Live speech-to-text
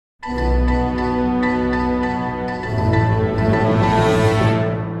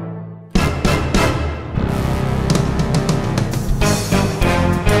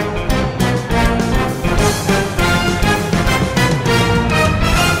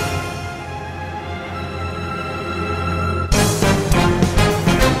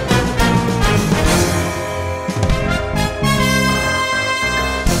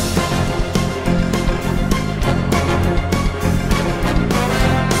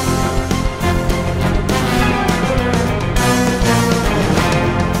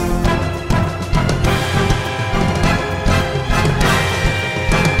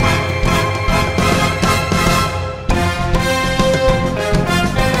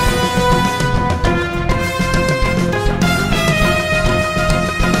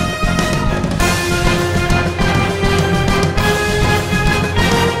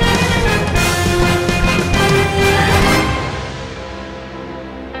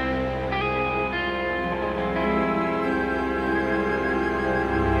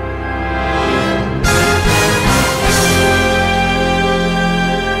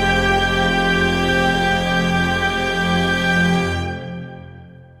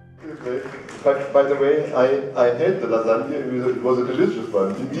By the way, I had the lasagna. It was a delicious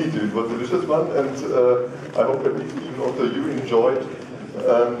one. Indeed, it was a delicious one, and I hope at least even also you enjoyed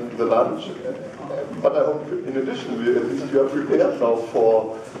the lunch. But I hope, in addition, at least you are prepared now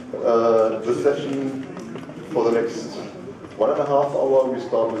for the session for the next 1.5 hours. We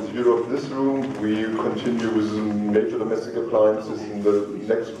start with Europe, this room. We continue with major domestic appliances in the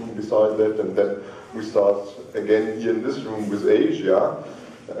next room beside that, and then we start again here in this room with Asia.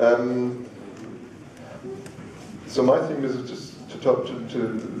 So my thing is just to talk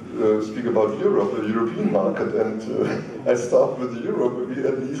to speak about Europe, the European market, and I start with Europe.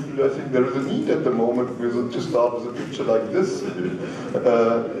 At least I think there is a need at the moment to start with a picture like this.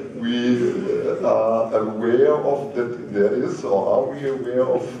 We are aware of that there is, or are we aware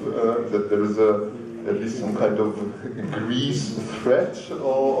of that there is at least some kind of Greece threat,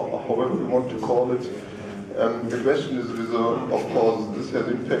 or however we want to call it. The question is whether, of course, this has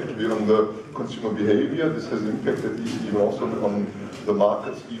impact on the consumer behavior. This has impact at least even also on the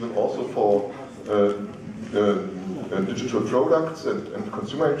markets, even also for digital products and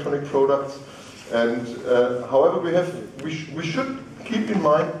consumer electronic products. And however, we should keep in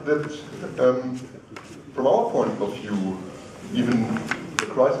mind that from our point of view, even the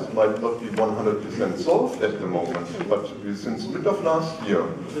crisis might not be 100% solved at the moment, but since mid of last year,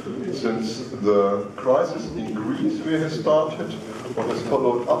 since the crisis in Greece we have started, what has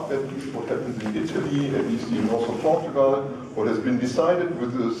followed up, at least what happens in Italy, at least even also Portugal, what has been decided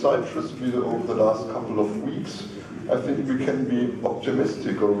with the Cyprus visa over the last couple of weeks, I think we can be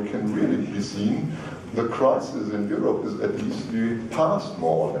optimistic, or we can really be seen. The crisis in Europe is at least past,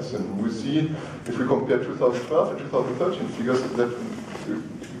 more or less, and we see, if we compare 2012 and 2013 figures, that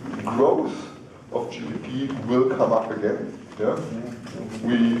growth of GDP will come up again. Yeah?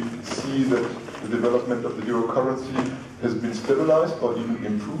 We see that the development of the euro currency has been stabilized or even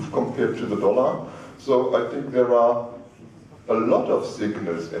improved compared to the dollar. So I think there are a lot of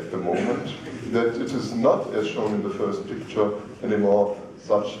signals at the moment that it is not, as shown in the first picture, anymore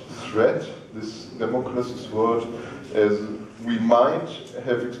such threat, this Damocles sword, as we might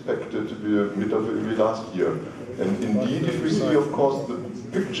have expected to be mid of last year. And indeed, if we see, of course, the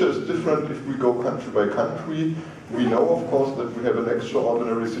picture is different if we go country by country. We know, of course, that we have an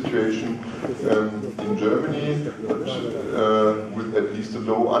extraordinary situation in Germany, but, with at least a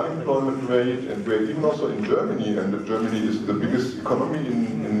low unemployment rate, and where even also in Germany, and Germany is the biggest economy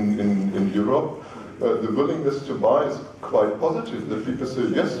in Europe, the willingness to buy is quite positive. That people say,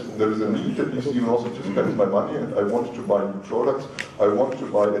 yes, there is a need at least even also to spend my money, and I want to buy new products. I want to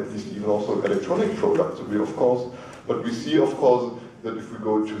buy at least even also electronic products. So we, of course, but we see, of course, that if we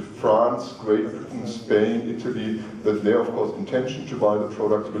go to France, Great Britain, Spain, Italy, that there, of course, intention to buy the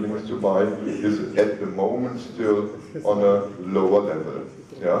products, willingness to buy, is at the moment still on a lower level.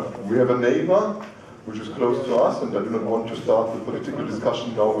 Yeah, we have a neighbor which is close to us, and I do not want to start the political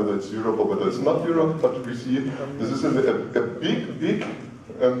discussion now whether it's Europe or whether it's not Europe, but we see this is a big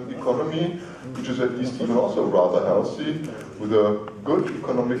economy, which is at least even also rather healthy, with a good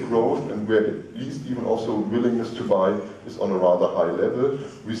economic growth, and where at least even also willingness to buy is on a rather high level.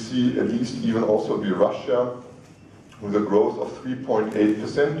 We see at least even also the Russia with a growth of 3.8%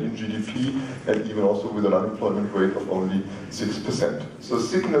 in GDP, and even also with an unemployment rate of only 6%. So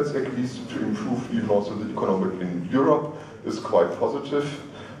signals at least to improve even also the economic in Europe is quite positive.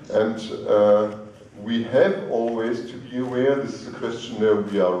 And we have always to be aware, this is a questionnaire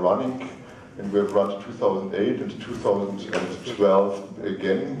we are running and we have run 2008 and 2012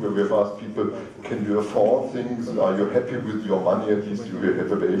 again, where we have asked people, can you afford things? Are you happy with your money, at least you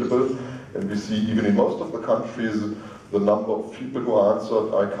have available? And we see even in most of the countries, the number of people who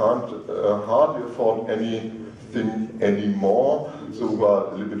answered, I can't hardly afford anything anymore, so we are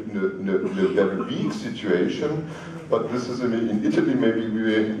a little bit in a very weak situation. But this is in Italy maybe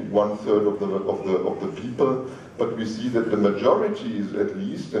we're 1/3 of the people, but we see that the majority is at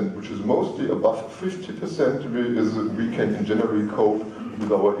least, and which is mostly above 50%, we can in general cope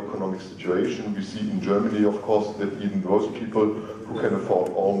with our economic situation. We see in Germany, of course, that even those people who can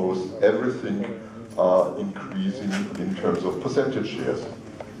afford almost everything are increasing in terms of percentage shares.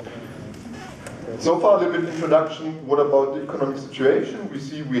 So far, a little bit introduction. What about the economic situation? We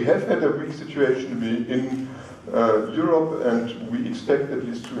see we have had a weak situation in Europe, and we expect at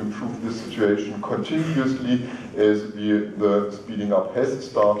least to improve this situation continuously as the speeding up has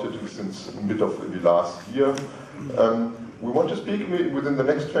started since mid of the last year. We want to speak within the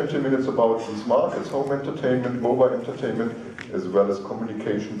next 20 minutes about these markets: home entertainment, mobile entertainment, as well as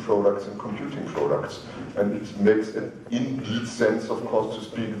communication products and computing products. And it makes indeed sense, of course, to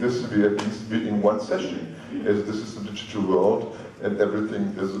speak this at least in one session, as this is the digital world and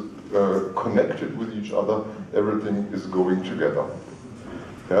everything is connected with each other, everything is going together.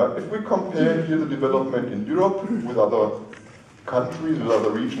 Yeah? If we compare here the development in Europe with other countries, with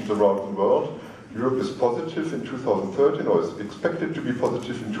other regions around the world, Europe is positive in 2013, or is expected to be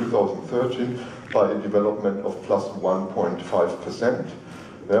positive in 2013 by a development of plus 1.5%.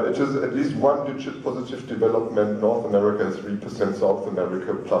 Yeah, it is at least one-digit positive development. North America is 3%, South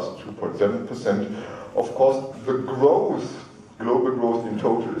America plus 2.7%. Of course, the growth, global growth in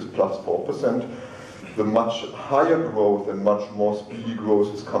total is plus 4%. The much higher growth and much more speedy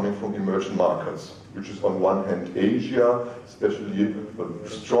growth is coming from emerging markets, which is on one hand Asia, especially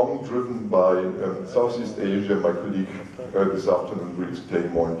strong driven by Southeast Asia. My colleague this afternoon will explain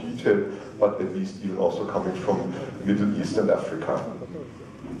more in detail, but at least even also coming from Middle East and Africa.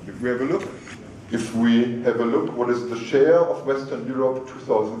 If we have a look, what is the share of Western Europe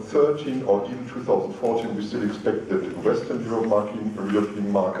 2013 or even 2014, we still expect that the Western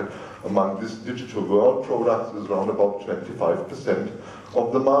European market among this digital world products is around about 25%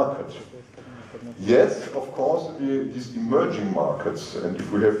 of the market. Yes, of course, these emerging markets, and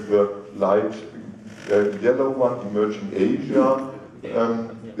if we have the light yellow one, emerging Asia,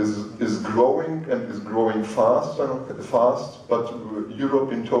 is growing and is growing fast, but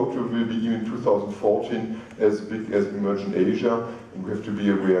Europe in total will be even 2014 as big as emerging Asia. And we have to be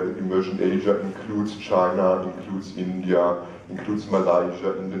aware that emerging Asia includes China, includes India, includes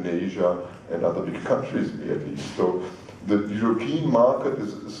Malaysia, Indonesia, and other big countries at least. So the European market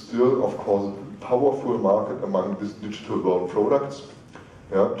is still, of course, a powerful market among these digital world products.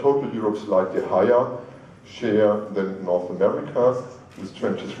 Yeah, total Europe slightly higher share than North America, with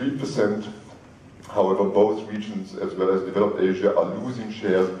 23%. However, both regions as well as developed Asia are losing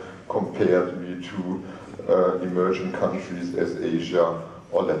shares compared to emerging countries as Asia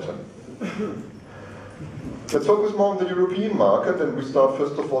or Latin. Let's focus more on the European market, and we start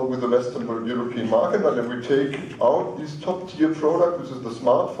first of all with the Western European market, and then we take out these top-tier products, which is the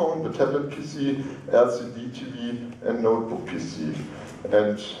smartphone, the tablet PC, LCD TV, and notebook PC.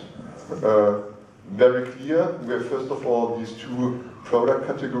 And very clear, we have first of all these two product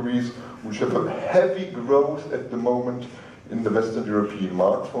categories which have a heavy growth at the moment in the Western European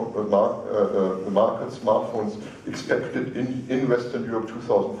market. Smartphones expected in Western Europe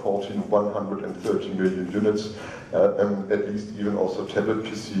 2014 130 million units, and at least even also tablet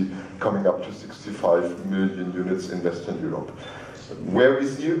PC coming up to 65 million units in Western Europe. Where we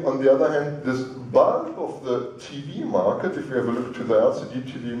see, on the other hand, this bulk of the TV market, if we have a look to the LCD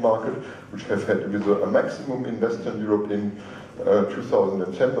TV market, which have had a maximum in Western Europe in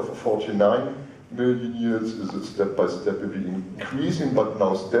 2010 of 49 million units, is step by step increasing, but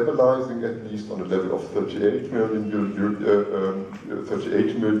now stabilizing at least on a level of 38 million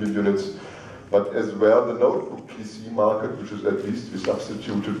units. But as well, the notebook PC market, which is at least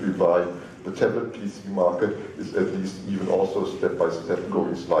substituted by the tablet PC market, is at least even also step by step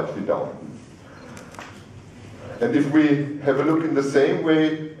going slightly down. And if we have a look in the same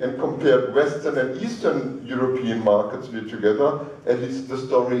way and compare Western and Eastern European markets together, at least the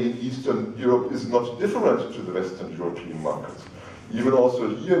story in Eastern Europe is not different to the Western European markets. Even also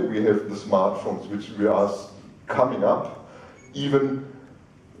here we have the smartphones which we are coming up. Even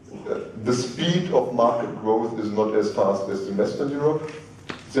the speed of market growth is not as fast as in Western Europe.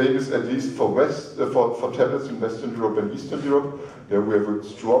 Same is at least for tablets in Western Europe and Eastern Europe. There we have a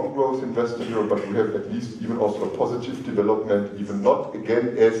strong growth in Western Europe, but we have at least even also a positive development, even not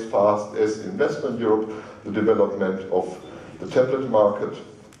again as fast as in Western Europe, the development of the tablet market.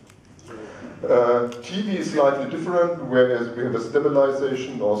 TV is slightly different, whereas we have a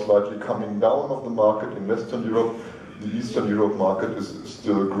stabilization or slightly coming down of the market in Western Europe. The Eastern Europe market is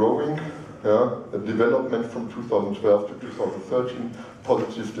still growing. A development from 2012 to 2013,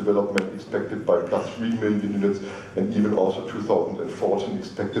 positive development expected by plus 3 million units, and even also 2014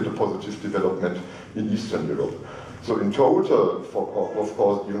 expected a positive development in Eastern Europe. So in total, of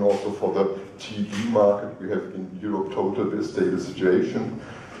course, even also for the TV market, we have in Europe total a stable situation.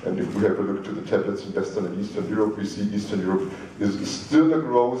 And if we have a look to the tablets in Western and Eastern Europe, we see Eastern Europe is still a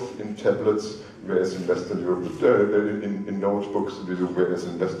growth in tablets, whereas in Western Europe, in notebooks, whereas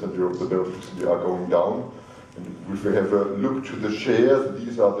in Western Europe the notebooks are going down. And if we have a look to the shares,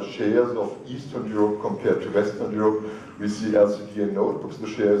 these are the shares of Eastern Europe compared to Western Europe. We see LCD and notebooks, the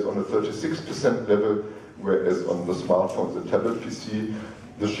share is on a 36% level, whereas on the smartphones and tablet PC,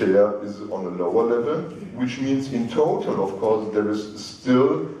 the share is on a lower level, which means in total, of course, there is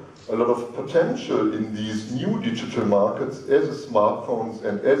still a lot of potential in these new digital markets as smartphones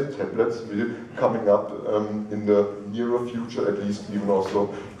and as tablets coming up in the nearer future, at least even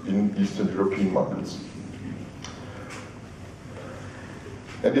also in Eastern European markets.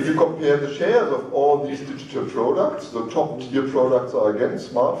 And if you compare the shares of all these digital products, the top tier products are again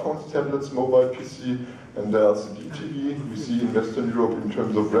smartphones, tablets, mobile PC, and the LCD TV. We see in Western Europe in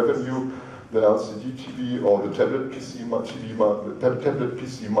terms of revenue, the LCD TV or the tablet PC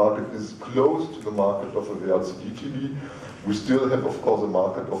market is close to the market of the LCD TV. We still have, of course, a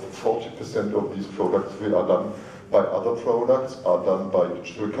market of 40% of these products we are done by other products, are done by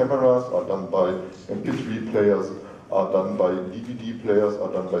digital cameras, are done by MP3 players, are done by DVD players,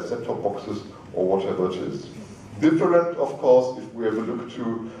 are done by set-top boxes, or whatever it is. Different, of course, if we have a look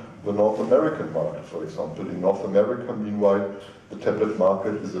to the North American market, for example. In North America, meanwhile, the tablet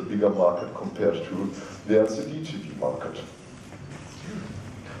market is a bigger market compared to the LCD TV market.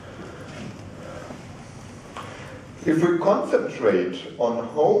 If we concentrate on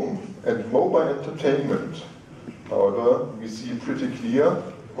home and mobile entertainment, however, we see pretty clear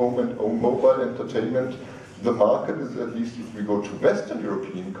home and mobile entertainment. The market is, at least if we go to Western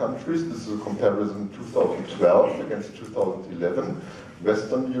European countries, this is a comparison 2012 against 2011.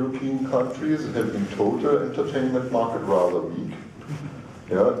 Western European countries have in total entertainment market rather weak.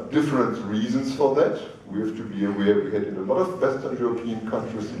 Different reasons for that. We have to be aware we had in a lot of Western European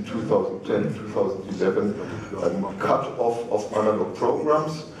countries in 2010, 2011, cut off of analog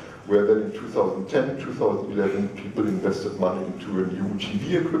programs, where then in 2010, 2011, people invested money into a new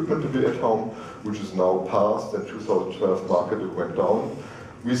TV equipment to be at home, which is now past, and 2012 market it went down.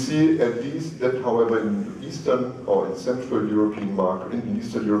 We see at least that, however, in Eastern or in Central European market, in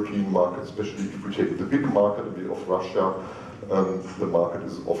Eastern European market, especially if we take the big market of Russia, the market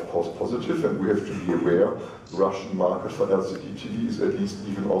is of course positive, and we have to be aware Russian market for LCD TV is at least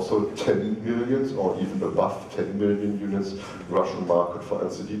even also 10 million or even above 10 million units. Russian market for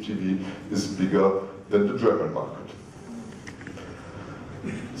LCD TV is bigger than the German market.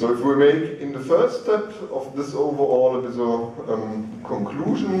 So if we make in the first step of this overall a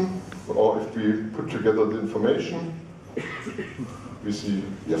conclusion, or if we put together the information, we see,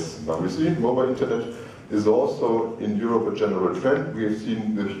 yes, now we see mobile internet is also in Europe a general trend. We have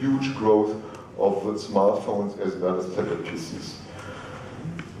seen the huge growth of smartphones as well as tablet PCs.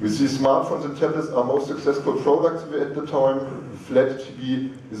 We see smartphones and tablets are most successful products at the time. Flat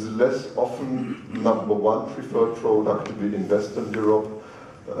TV is less often #1 preferred product to be in Western Europe.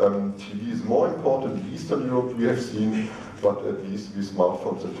 TV is more important in Eastern Europe, we have seen, but at least with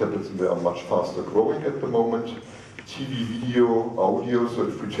smartphones and tablets, they are much faster growing at the moment. TV, video, audio, so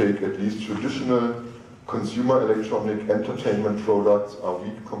if we take at least traditional consumer electronic entertainment products are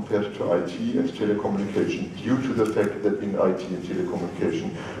weak compared to IT and telecommunication due to the fact that in IT and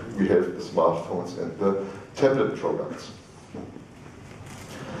telecommunication we have the smartphones and the tablet products.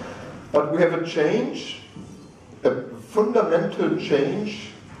 But we have a change, a fundamental change,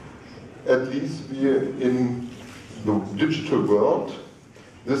 at least in the digital world.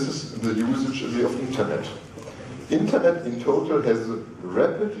 This is the usage of internet. Internet in total has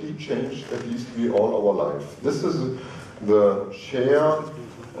rapidly changed at least all our life. This is the share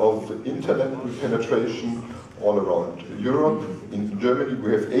of the internet penetration all around Europe. In Germany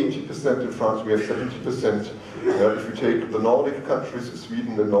we have 80%, in France we have 70%. If you take the Nordic countries,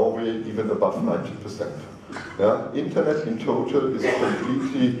 Sweden and Norway, even above 90%. Internet in total is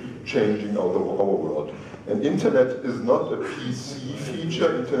completely changing our world. And internet is not a PC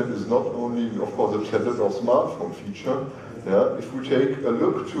feature, internet is not only, of course, a tablet or smartphone feature. Yeah? If we take a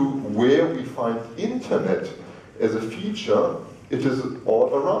look to where we find internet as a feature, it is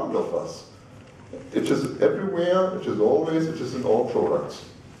all around of us. It is everywhere, it is always, it is in all products.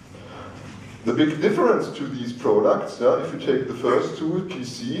 The big difference to these products, yeah, if you take the first two,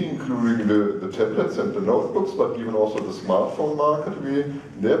 PC, including the tablets and the notebooks, but even also the smartphone market,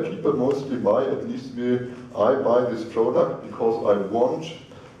 there people mostly buy, at least I buy this product because I want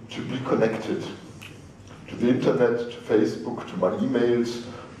to be connected to the internet, to Facebook, to my emails,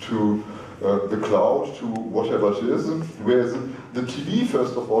 to the cloud, to whatever it is. Whereas the TV,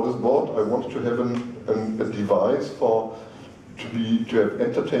 first of all, is bought. I want to have a device to have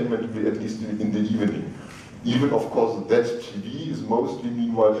entertainment at least in the evening. Even, of course, that TV is mostly,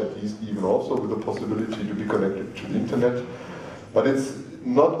 meanwhile, at least even also with the possibility to be connected to the internet. But it's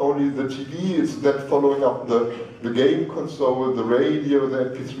not only the TV, it's that following up the game console, the radio,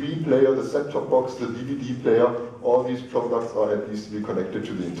 the MP3 player, the set-top box, the DVD player. All these products are at least to be connected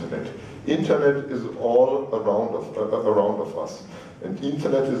to the internet. Internet is all around of us. And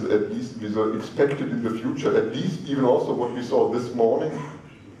internet is at least expected in the future, at least even also what we saw this morning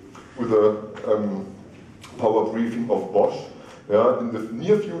with a power briefing of Bosch. Yeah, in the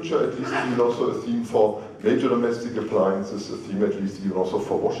near future, at least even also a theme for major domestic appliances, a theme at least even also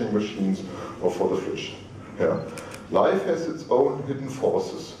for washing machines or for the fridge. Yeah. Life has its own hidden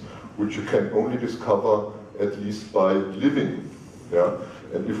forces, which you can only discover at least by living. Yeah.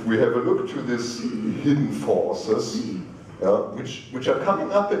 And if we have a look to these hidden forces, which are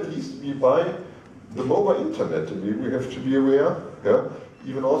coming up at least by the mobile internet, we have to be aware,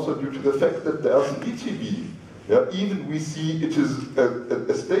 even also due to the fact that the LCD TV, even we see it is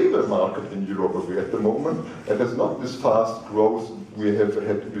a stable market in Europe at the moment, and has not this fast growth we have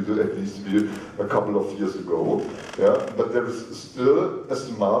had at least a couple of years ago. But there is still a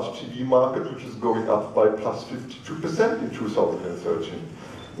smart TV market which is going up by plus 52% in 2013.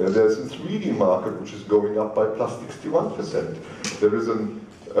 There's a 3D market which is going up by plus 61%. There is a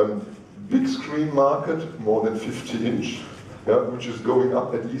big screen market, more than 50-inch, which is going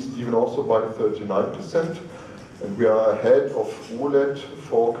up at least even also by 39%. And we are ahead of OLED,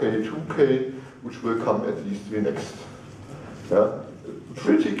 4K, 2K, which will come at least next.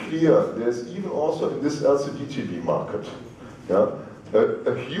 Pretty clear, there's even also in this LCD TV market,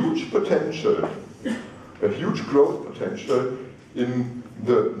 a huge potential, a huge growth potential in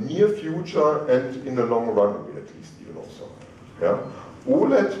the near future and in the long run, at least even also.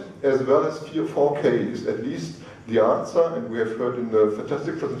 OLED as well as 4K is at least the answer, and we have heard in the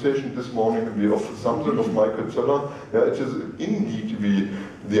fantastic presentation this morning of Samsung, of Michael Zeller, it is indeed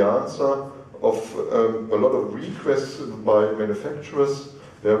the answer of a lot of requests by manufacturers.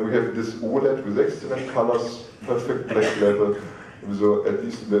 We have this OLED with excellent colors, perfect black level, so at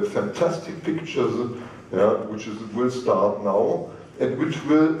least the fantastic pictures, which will start now, and which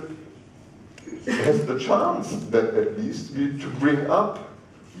has the chance then at least to bring up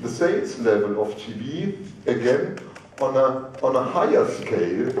the sales level of TV again on a higher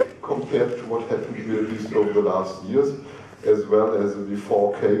scale compared to what happened at least over the last years, as well as the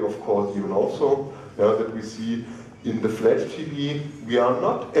 4K, of course, even also, that we see in the flat TV. We are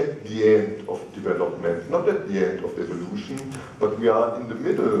not at the end of development, not at the end of evolution, but we are in the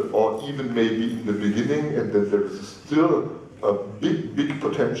middle or even maybe in the beginning, and that there is still a big, big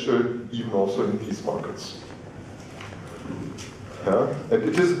potential even also in these markets. And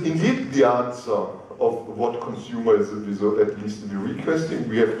it is indeed the answer of what consumers at least be requesting.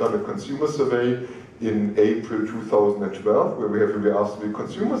 We have done a consumer survey in April 2012, where we asked the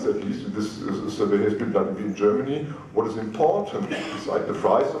consumers, at least this survey has been done in Germany, what is important, besides the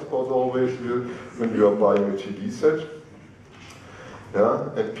price, of course, always, when you are buying a TV set.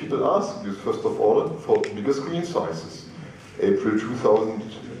 And people ask you, first of all, for bigger screen sizes. April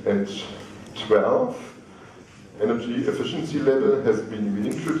 2012, energy efficiency level has been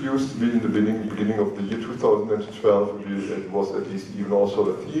introduced in the beginning of the year 2012. It was at least even also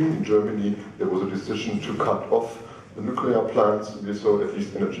a theme in Germany. There was a decision to cut off the nuclear plants, so at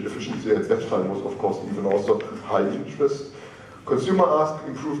least energy efficiency at that time was, of course, even also high interest. Consumer asked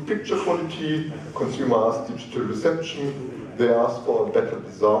improved picture quality, consumer asked digital reception, they asked for a better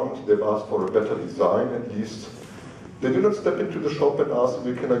design, they've asked for a better design at least. They do not step into the shop and ask,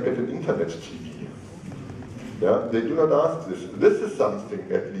 can I get an internet TV? They do not ask this. This is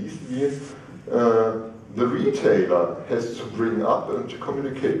something at least the retailer has to bring up and to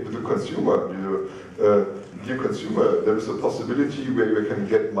communicate with the consumer. Dear consumer, there is a possibility where you can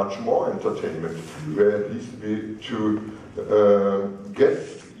get much more entertainment, where at least to get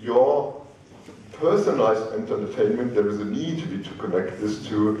your personalized entertainment, there is a need to connect this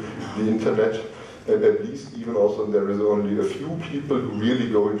to the internet. And at least even also there is only a few people who really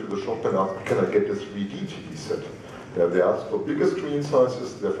go into the shop and ask, can I get a 3D TV set? Yeah, they ask for bigger screen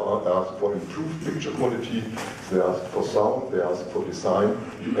sizes, they ask for improved picture quality, they ask for sound, they ask for design,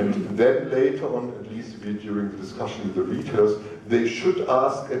 and then later on, at least during the discussion with the retailers, they should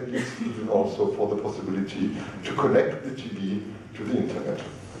ask at least even also for the possibility to connect the TV to the internet.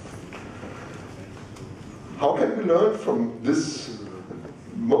 How can we learn from this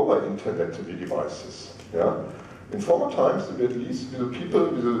mobile internet TV devices? Yeah? In former times, at least the people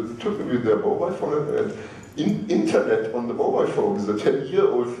took with their mobile phone and internet on the mobile phone is a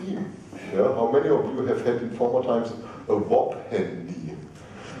 10-year-old theme. Yeah? How many of you have had in former times a WOP handy?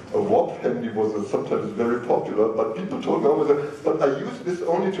 A WOP handy was sometimes very popular, but people told me, but I use this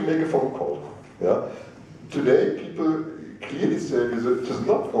only to make a phone call. Yeah? Today, people clearly say it is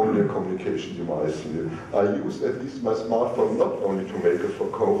not only a communication device. I use at least my smartphone not only to make a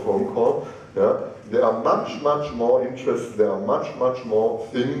phone call. Yeah? There are much more interests, there are much more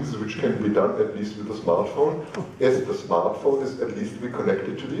things which can be done at least with the smartphone, as the smartphone is at least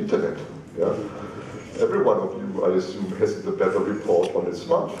connected to the internet. Yeah? Every one of you, I assume, has the weather report on its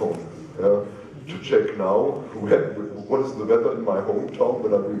smartphone. Yeah? To check now what is the weather in my hometown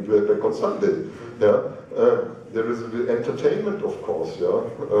when I will be back on Sunday. Yeah? There is the entertainment, of course. Yeah?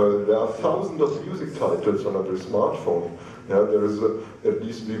 There are thousands of music titles on every smartphone. Yeah? There is at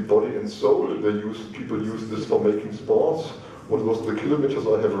least the body and soul. People use this for making sports. What was the kilometers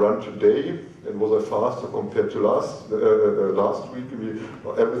I have run today? And was I faster compared to last week?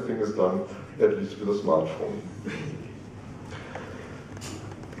 Everything is done at least with a smartphone.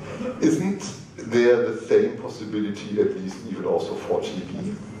 Isn't there the same possibility at least even also for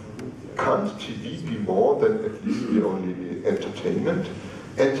TV? Can't TV be more than at least be only the entertainment?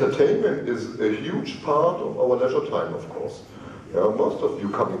 Entertainment is a huge part of our leisure time, of course. Most of you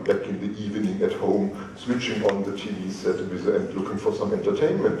coming back in the evening at home, switching on the TV set and looking for some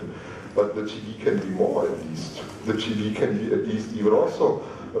entertainment. But the TV can be more at least. The TV can be at least even also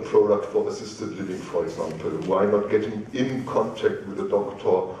a product for assisted living, for example. Why not getting in contact with a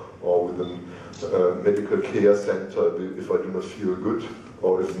doctor or with a medical care center if I do not feel good,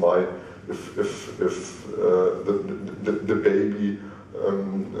 or if the baby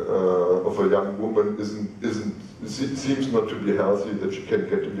of a young woman seems not to be healthy, that she can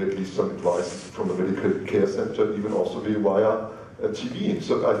get at least some advice from a medical care center, even also via TV.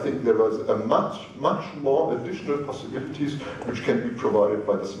 So I think there is a much more additional possibilities which can be provided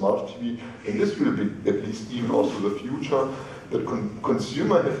by the smart TV, and this will be at least even also the future, that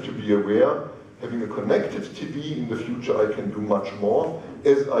consumer have to be aware. Having a connected TV in the future, I can do much more,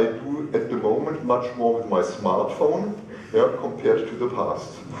 as I do at the moment much more with my smartphone, yeah, compared to the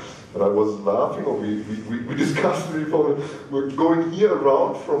past. And I was laughing, or we discussed before, we're going here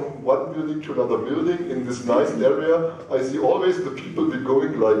around from one building to another building in this nice area. I see always the people be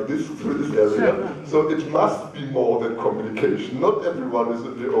going like this through this area. So it must be more than communication. Not everyone is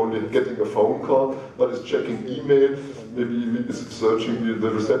only getting a phone call, but is checking email, maybe is searching the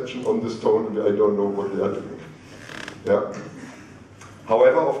reception on this phone. I don't know what they are doing. Yeah.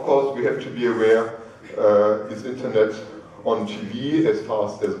 However, of course, we have to be aware, is internet on TV as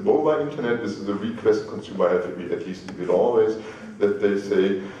fast as mobile internet? This is a request consumer have at least even always, that they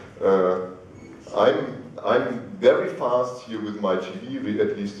say, I'm very fast here with my TV,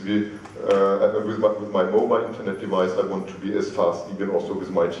 at least with my mobile internet device, I want to be as fast even also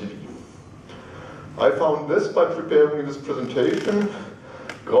with my TV. I found this by preparing this presentation.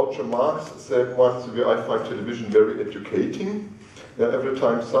 Groucho Marx said once, I find television very educating. Every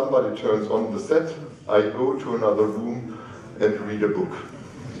time somebody turns on the set, I go to another room and read a book.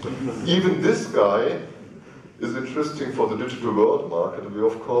 Even this guy is interesting for the digital world market. We,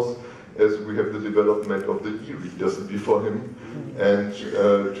 of course, as we have the development of the e-readers before him, and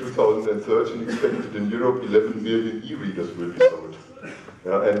 2013 expected in Europe 11 million e-readers will be sold.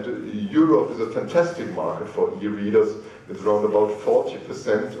 And Europe is a fantastic market for e-readers. It's around about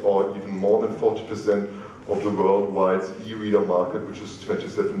 40% or even more than 40% of the worldwide e-reader market, which is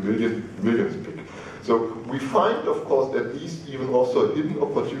 27 million big. So we find, of course, at least even also hidden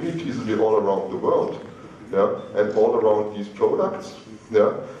opportunities all around the world, and all around these products.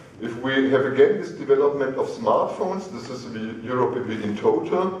 If we have again this development of smartphones, this is Europe in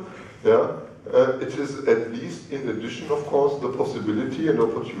total, it is at least in addition, of course, the possibility and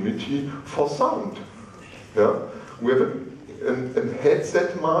opportunity for sound. We have a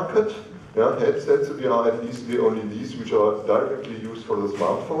headset market. Headsets, we are at least only these which are directly used for the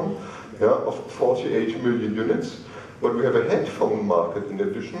smartphone, of 48 million units. But we have a headphone market in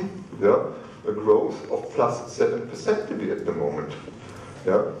addition, a growth of +7% at the moment.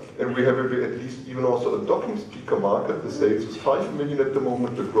 Yeah? And we have at least even also a docking speaker market. The sales is 5 million at the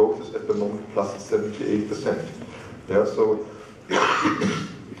moment. The growth is at the moment +78%. Yeah? So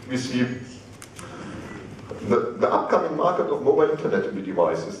we see the upcoming market of mobile internet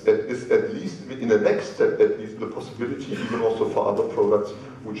devices is at least in the next step at least the possibility even also for other products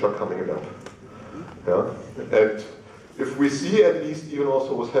which are coming up. Yeah? And if we see at least even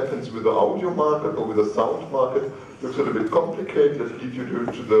also what happens with the audio market or with the sound market, looks a little bit complicated. Let's lead you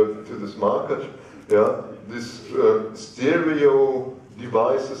to this market. Yeah, this stereo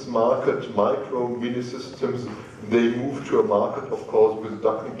devices market, micro mini systems, they move to a market, of course, with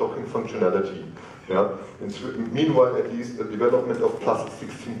docking functionality. Yeah, and meanwhile, at least a development of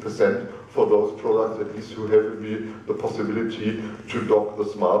 +16% for those products, at least who have the possibility to dock the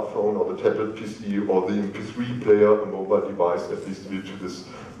smartphone or the tablet PC or the MP3 player, a mobile device, at least to this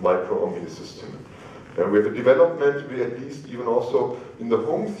micro or mini system. We have a development, we at least even also in the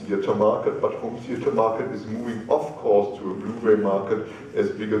home theater market, but home theater market is moving, of course, to a Blu-ray market as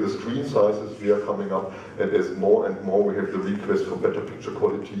bigger the screen sizes we are coming up, and as more and more we have the request for better picture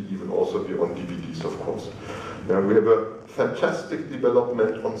quality, even also on DVDs, of course. We have a fantastic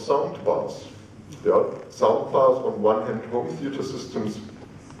development on sound bars. Yeah? Sound bars on one hand, home theater systems,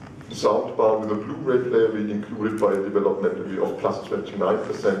 sound bar with a Blu-ray player being included by a development of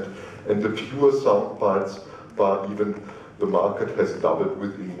 +29%. And the pure sound bar, even the market has doubled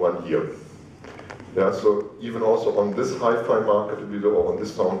within 1 year. Yeah, so even also on this hi-fi market, or on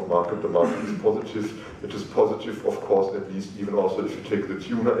this sound market, the market is positive. It is positive, of course, at least even also if you take the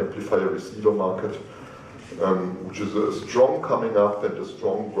tuner amplifier receiver market, which is a strong coming up and a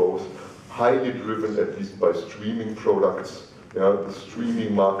strong growth, highly driven at least by streaming products. Yeah, the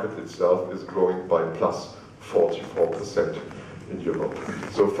streaming market itself is growing by +44%. In Europe.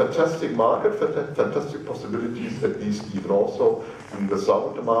 So fantastic market, fantastic possibilities, at least even also in the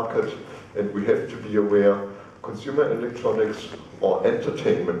sound market. And we have to be aware, consumer electronics or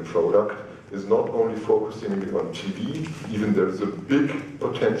entertainment product is not only focusing on TV, even there is a big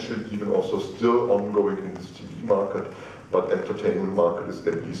potential, even also still ongoing in this TV market, but entertainment market is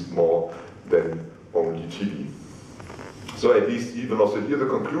at least more than only TV. So at least even also here the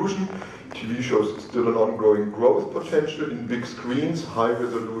conclusion, TV shows still an ongoing growth potential in big screens, high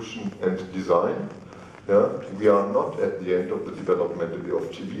resolution and design. Yeah? We are not at the end of the development of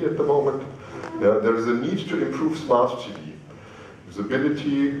TV at the moment. Yeah? There is a need to improve smart TV.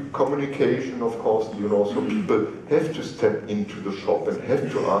 Usability, communication, of course, even also people have to step into the shop and have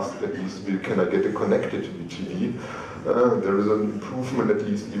to ask at least, can I get a connected TV? There is an improvement at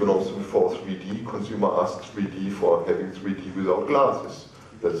least even also for 3D. Consumer asks 3D for having 3D without glasses.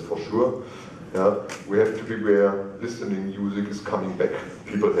 That's for sure. Yeah. We have to be aware listening music is coming back.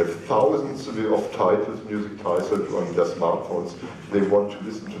 People have thousands of titles, music titles on their smartphones. They want to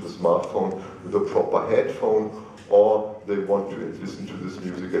listen to the smartphone with a proper headphone, or they want to listen to this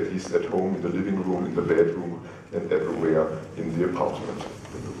music at least at home, in the living room, in the bedroom, and everywhere in the apartment.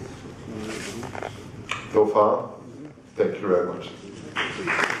 So far, thank you very much.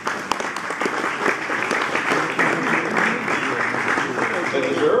 Thank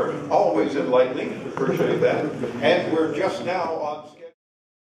you, sir. Always enlightening. Appreciate that. And we're just now on